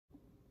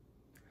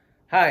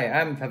Hi,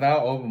 I'm Tada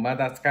of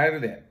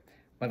Madatsukaerude.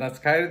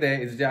 Madatsukaerude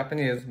is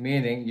Japanese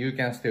meaning you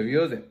can still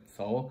use it.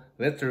 So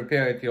let's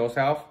repair it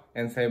yourself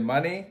and save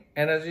money,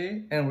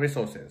 energy, and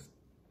resources.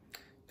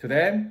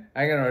 Today,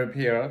 I'm gonna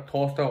repair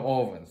toaster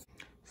ovens.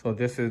 So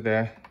this is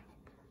the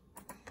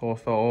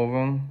toaster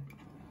oven.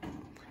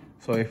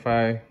 So if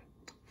I,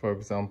 for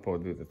example,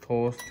 do the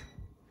toast,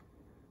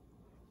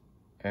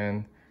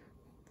 and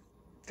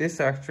this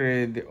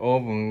actually, the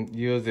oven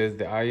uses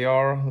the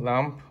IR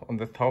lamp on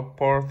the top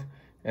part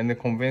and the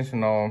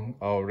conventional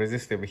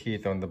resistive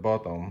heat on the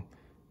bottom.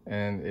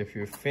 And if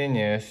you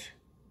finish,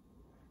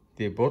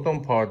 the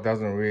bottom part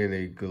doesn't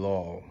really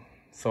glow.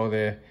 So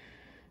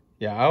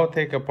I'll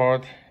take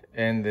apart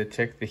and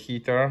check the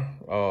heater,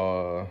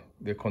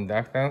 the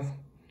conductance,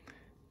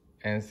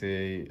 and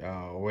see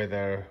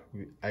whether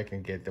I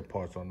can get the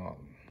parts or not.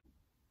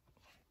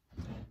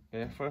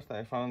 Okay, first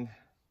I found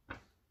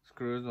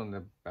screws on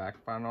the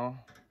back panel.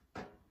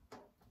 So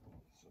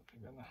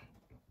I'm gonna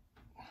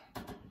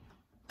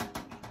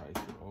try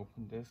to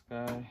open this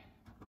guy.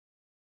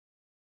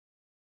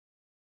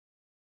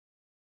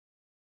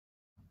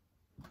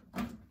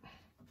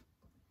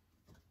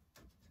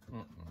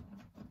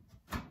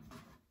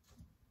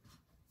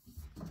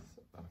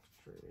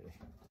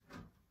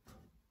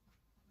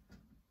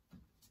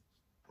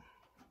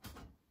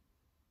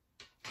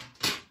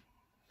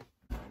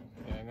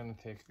 I'm gonna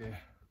take the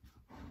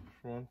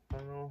front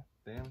panel,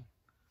 then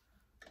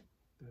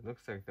it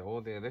looks like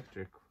all the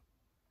electric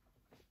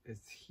is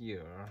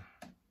here.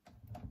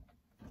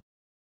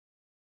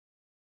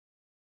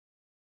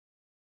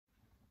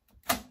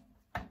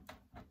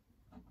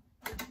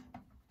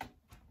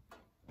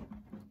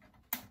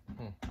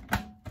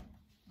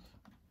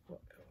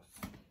 What else?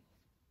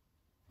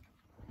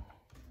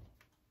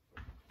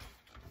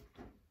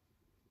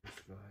 This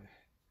guy.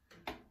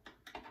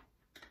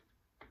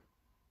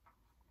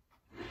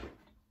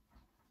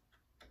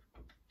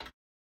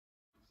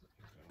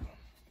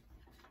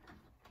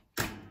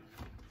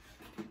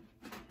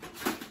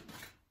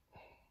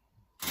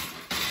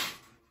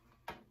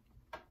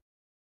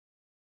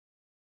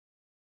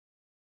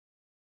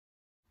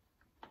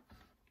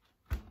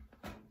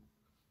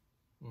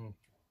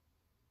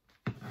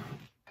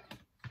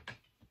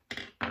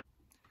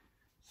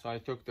 So I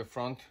took the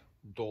front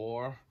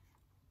door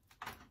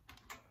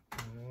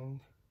and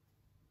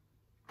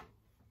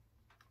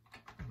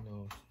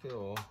no,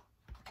 still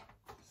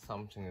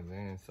something is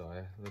in it, so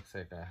it looks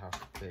like I have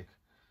to take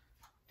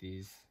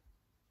these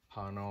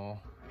panel.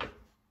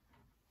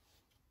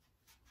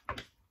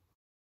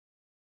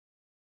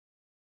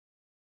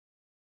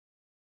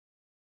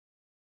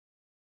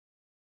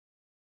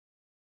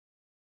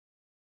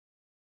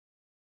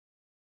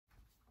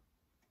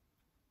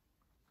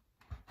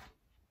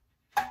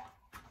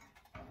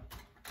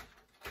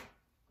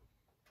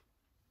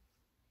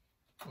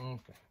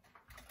 Okay,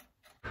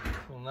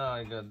 so now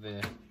I got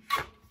the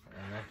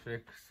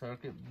electric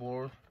circuit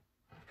board.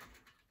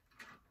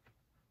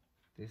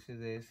 This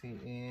is AC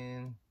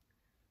in,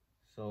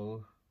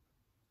 so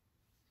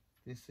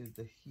this is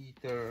the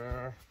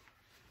heater.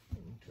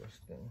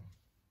 Interesting.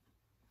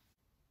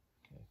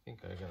 I think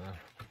I'm gonna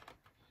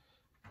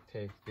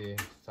take the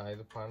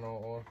side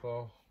panel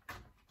also.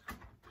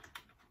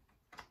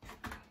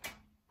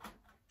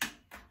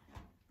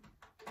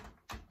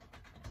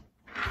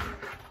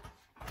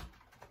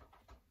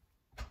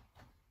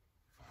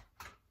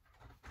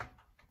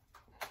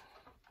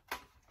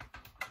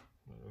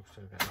 It looks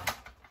like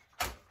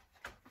I'm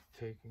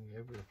taking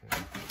everything.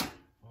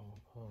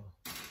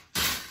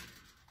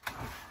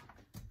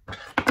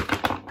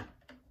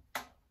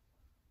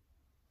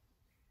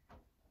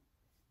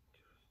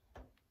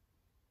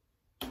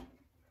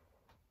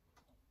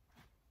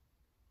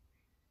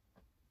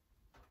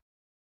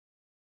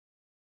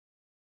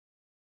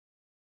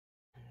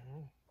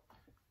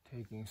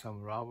 Taking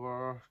some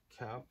rubber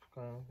cap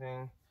kind of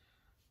thing,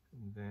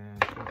 and then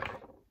I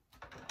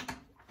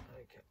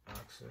can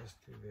access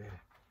to the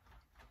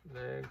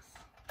legs.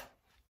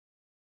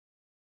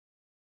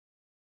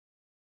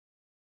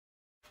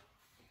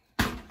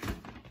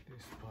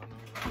 This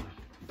panel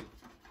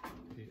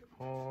will be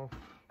off.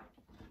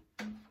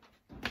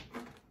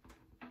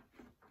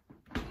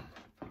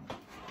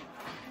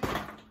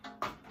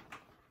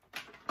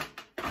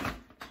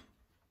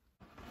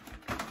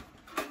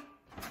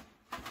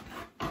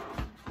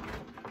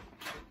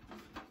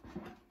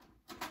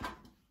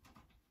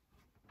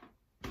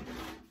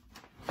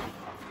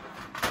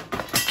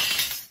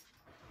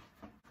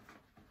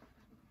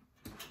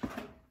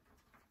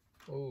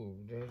 Oh,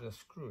 there's a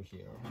screw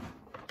here.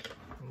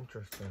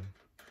 Interesting.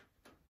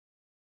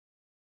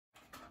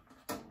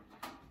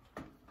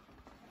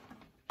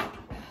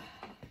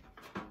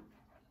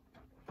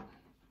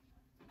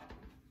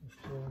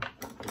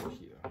 Screw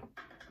here.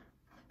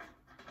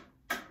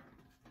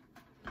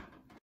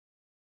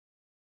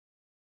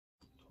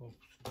 Top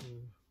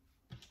screw.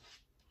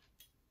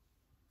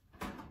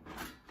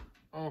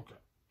 Okay.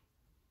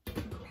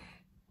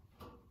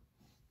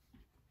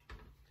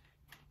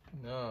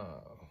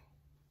 Now,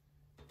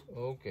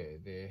 okay,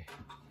 the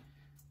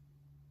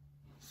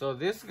So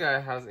this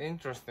guy has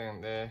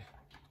interesting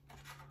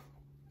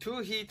two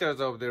heaters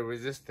of the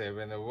resistive,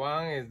 and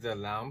one is the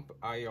lamp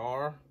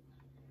IR,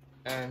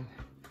 and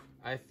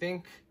I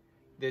think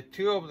the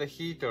two of the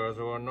heaters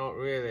were not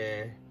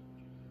really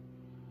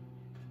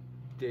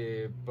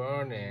the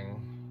burning.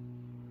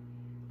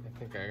 I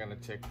think I'm gonna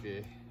check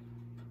the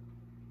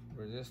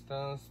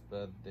resistance,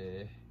 but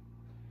I'm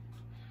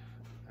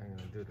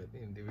gonna do that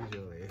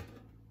individually.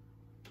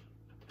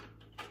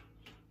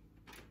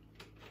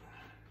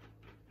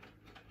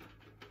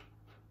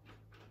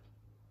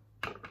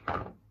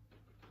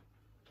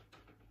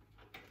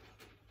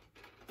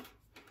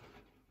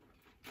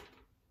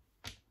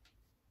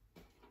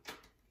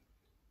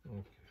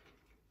 Okay.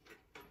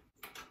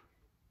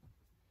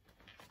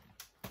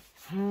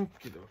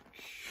 Okie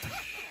dokie.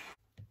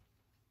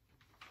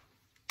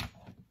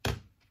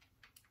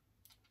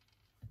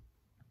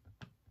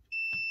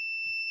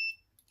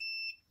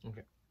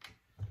 Okay.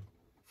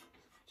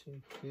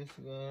 Check this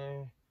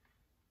guy.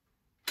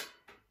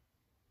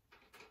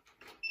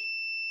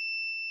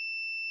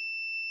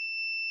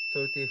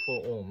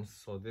 34 ohms,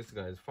 so this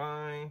guy is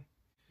fine.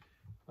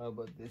 How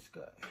about this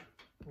guy?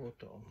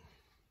 Bottom.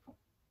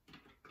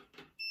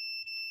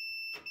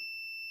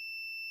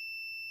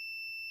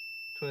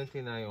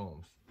 29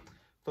 ohms.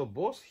 So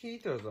both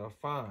heaters are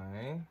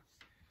fine.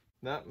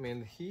 That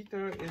means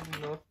heater is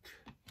not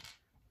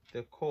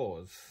the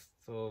cause.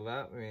 So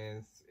that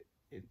means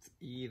it's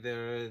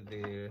either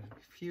the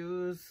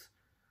fuse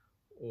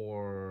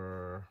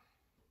or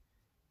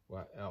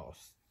what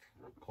else?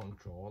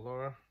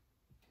 Controller.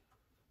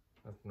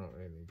 That's not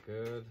really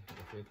good.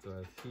 If it's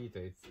a heater,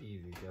 it's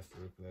easy. Just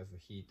replace the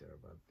heater,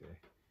 but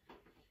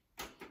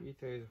the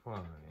heater is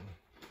fine.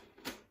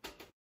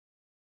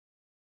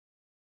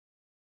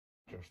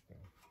 Interesting.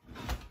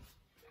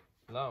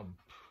 Lamp.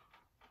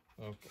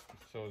 Okay,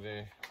 so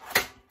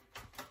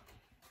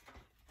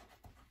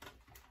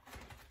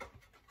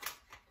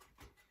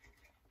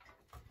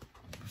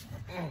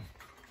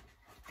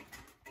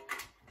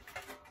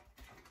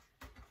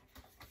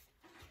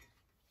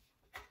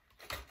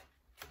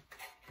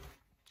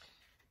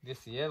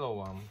this yellow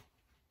one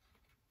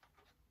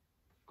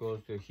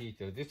goes to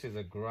heater. This is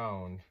a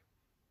ground.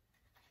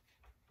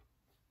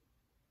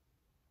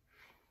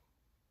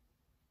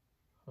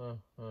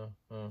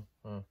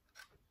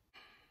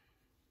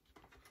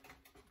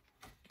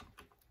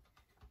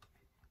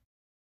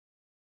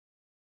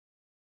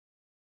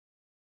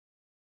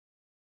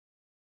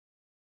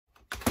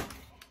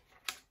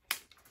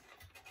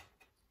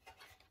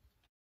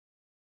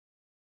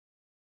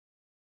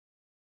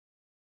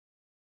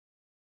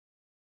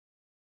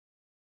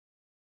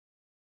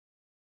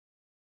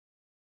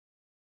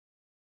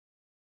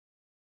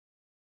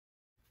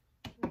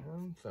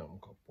 And some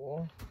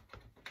couple.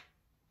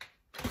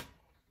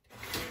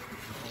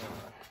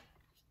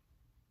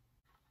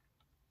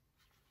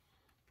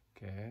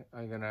 Okay,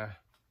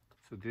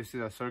 so this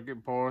is a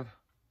circuit board.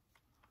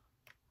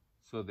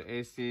 So the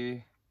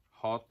AC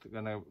hot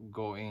gonna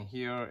go in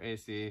here,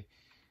 AC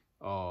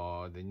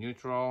the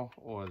neutral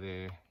or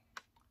the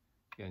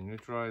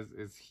neutral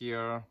is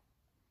here.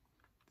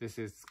 This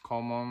is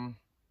common.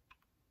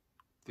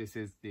 This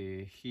is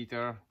the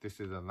heater. This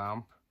is a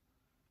lamp.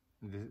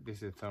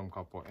 This is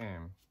thermocouple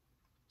M.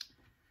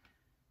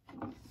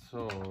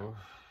 So I'm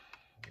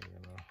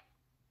gonna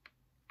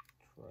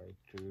try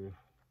to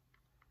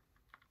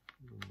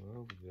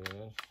remove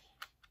this.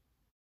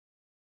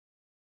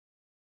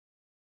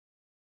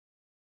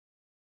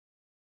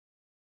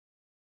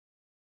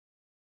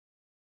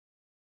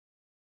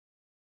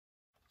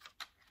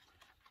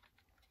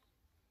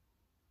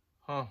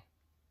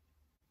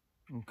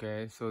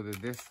 Okay, so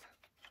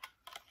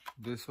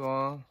this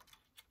one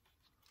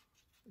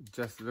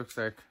just looks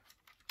like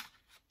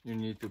you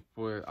need to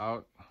pull it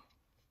out.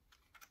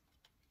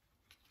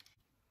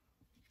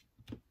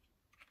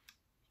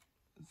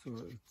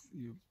 So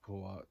you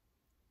pull out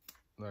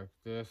like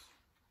this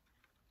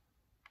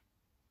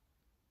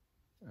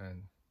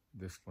and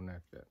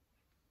disconnect it.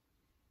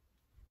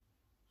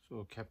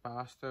 So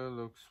capacitor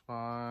looks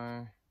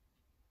fine.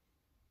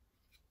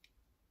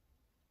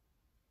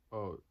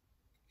 Oh,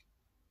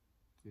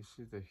 this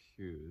is the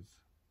fuse.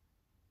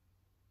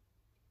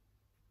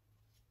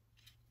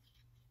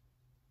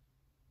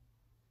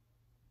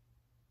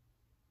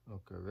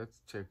 Okay,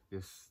 let's check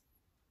this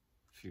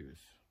fuse.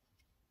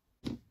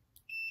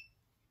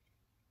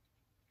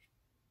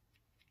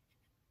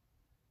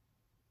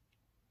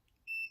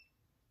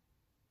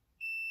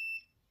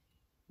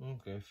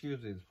 Okay,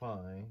 fuse is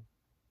fine.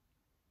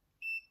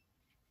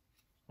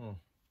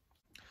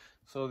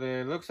 So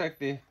looks like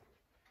the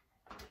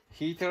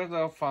heaters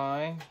are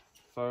fine.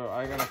 So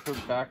I'm gonna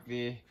put back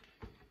these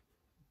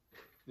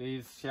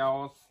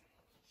shells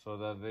so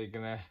that they're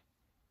gonna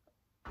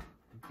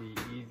be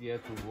easier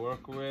to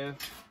work with.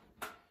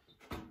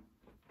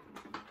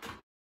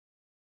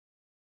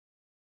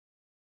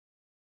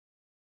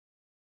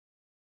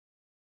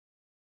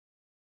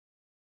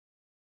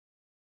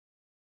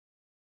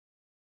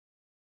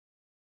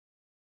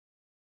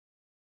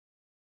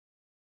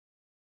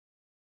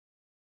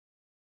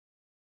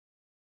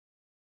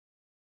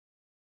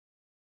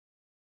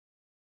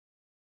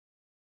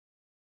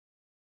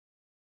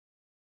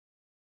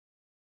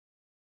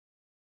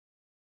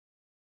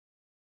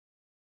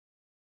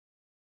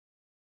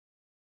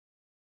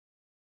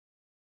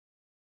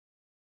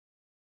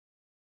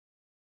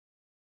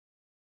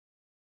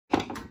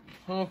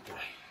 Okay.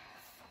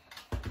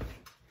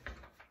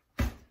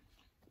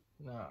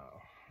 Now, I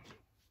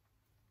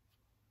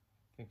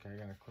think I'm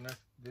gonna connect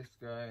this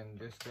guy and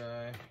this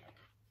guy.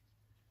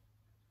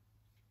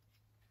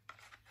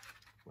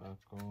 Let's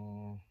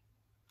go.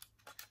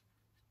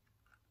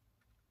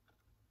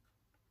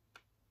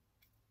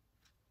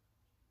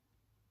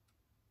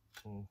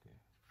 Okay.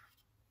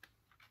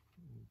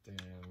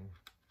 Then.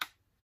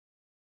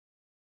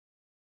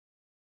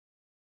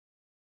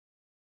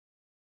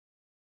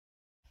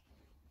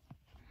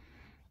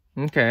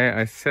 Okay,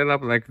 I set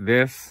up like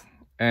this,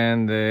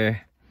 and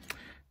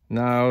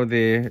now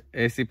the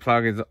AC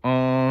plug is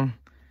on,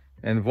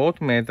 and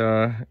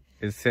voltmeter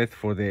is set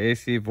for the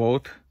AC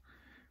volt.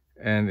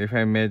 And if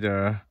I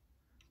measure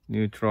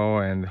neutral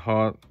and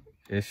hot,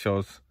 it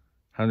shows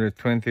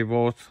 120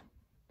 volts.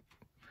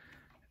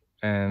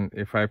 And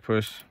if I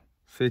push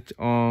switch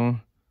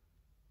on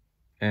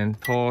and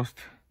toast,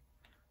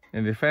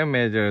 and if I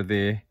measure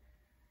the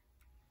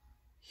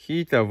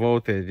heater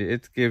voltage,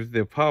 it gives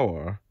the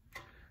power.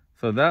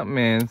 So that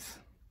means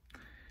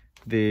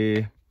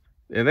the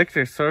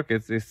electric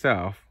circuit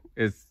itself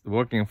is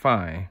working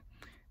fine.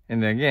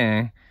 And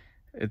again,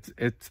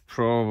 it's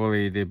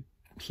probably the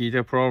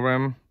heater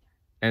problem.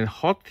 And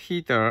hot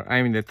heater,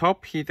 I mean the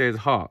top heater is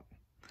hot,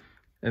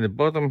 and the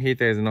bottom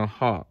heater is not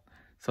hot.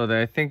 So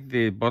I think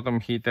the bottom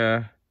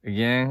heater,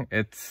 again,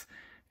 it's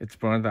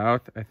burned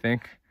out, I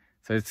think.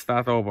 So it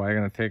start over. I'm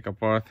gonna take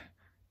apart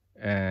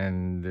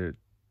and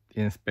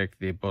inspect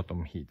the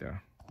bottom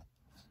heater.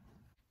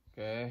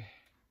 Okay,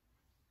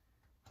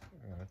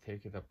 I'm gonna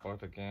take it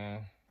apart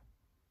again.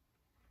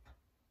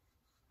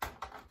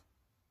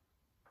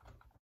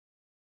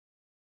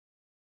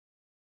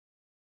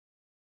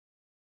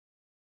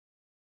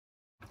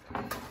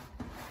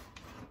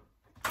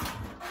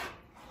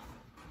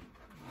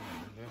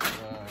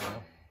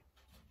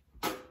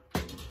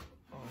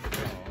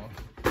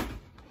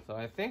 So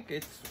I think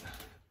it's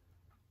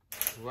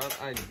what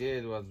I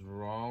did was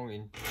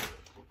wrong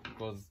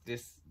because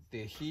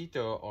the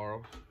heater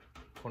are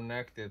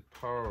connected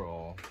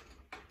parallel.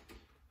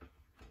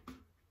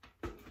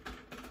 And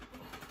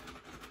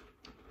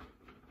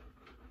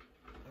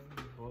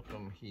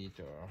bottom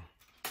heater.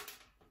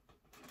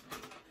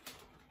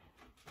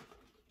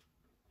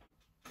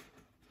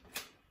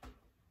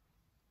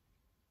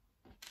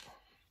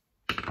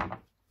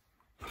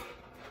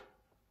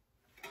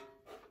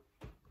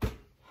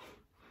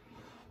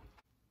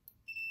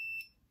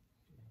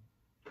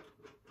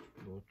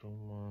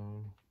 Bottom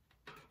one.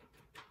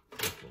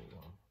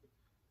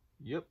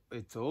 Yep,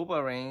 it's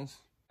over range.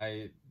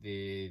 I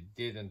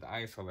didn't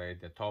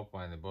isolate the top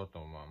one and the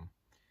bottom one.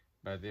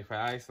 But if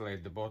I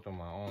isolate the bottom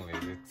one only,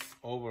 it's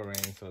over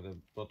range, so the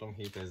bottom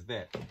heater is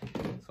dead.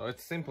 So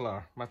it's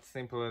simpler, much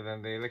simpler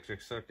than the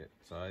electric circuit.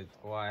 So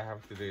all I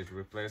have to do is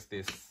replace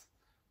this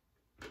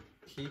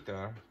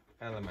heater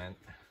element.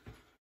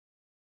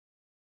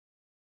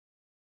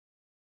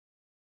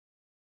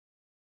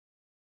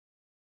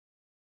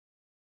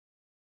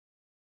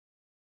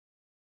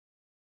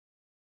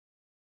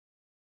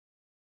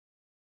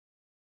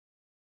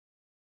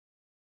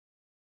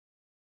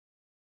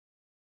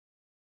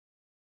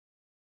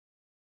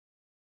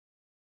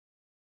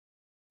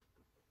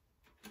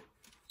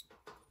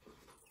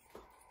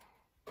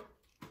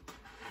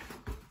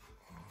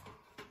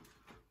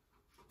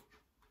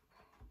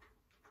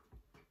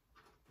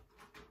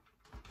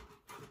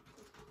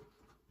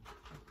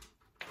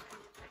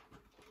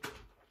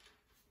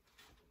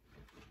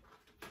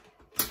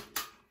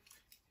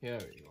 Here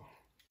we go.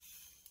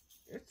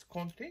 It's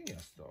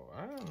continuous though.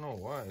 I don't know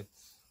why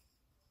it's.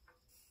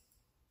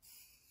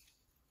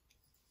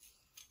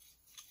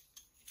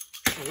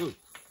 Ooh.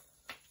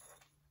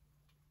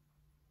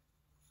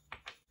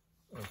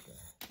 Okay.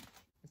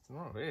 It's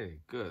not really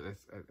good.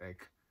 It's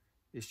like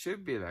it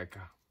should be like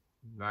a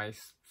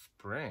nice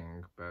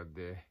spring, but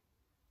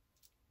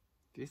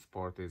this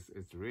part is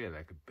really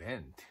like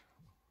bent.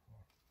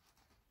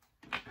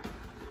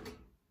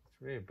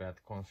 It's really bad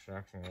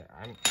construction.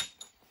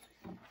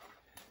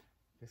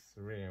 This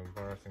is really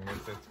embarrassing.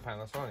 It's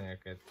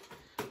Panasonic.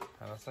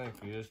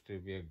 Panasonic used to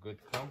be a good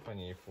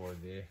company for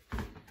the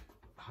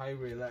high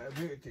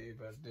reliability,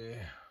 but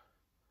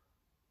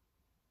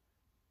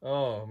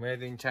oh,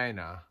 made in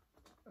China.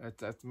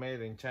 That's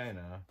made in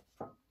China.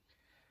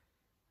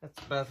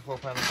 That's bad for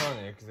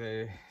Panasonic.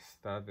 They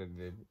started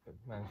the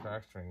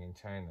manufacturing in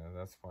China.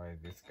 That's why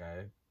this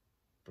guy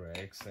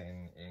breaks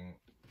in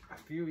a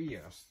few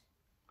years.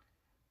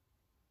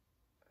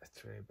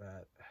 It's really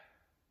bad.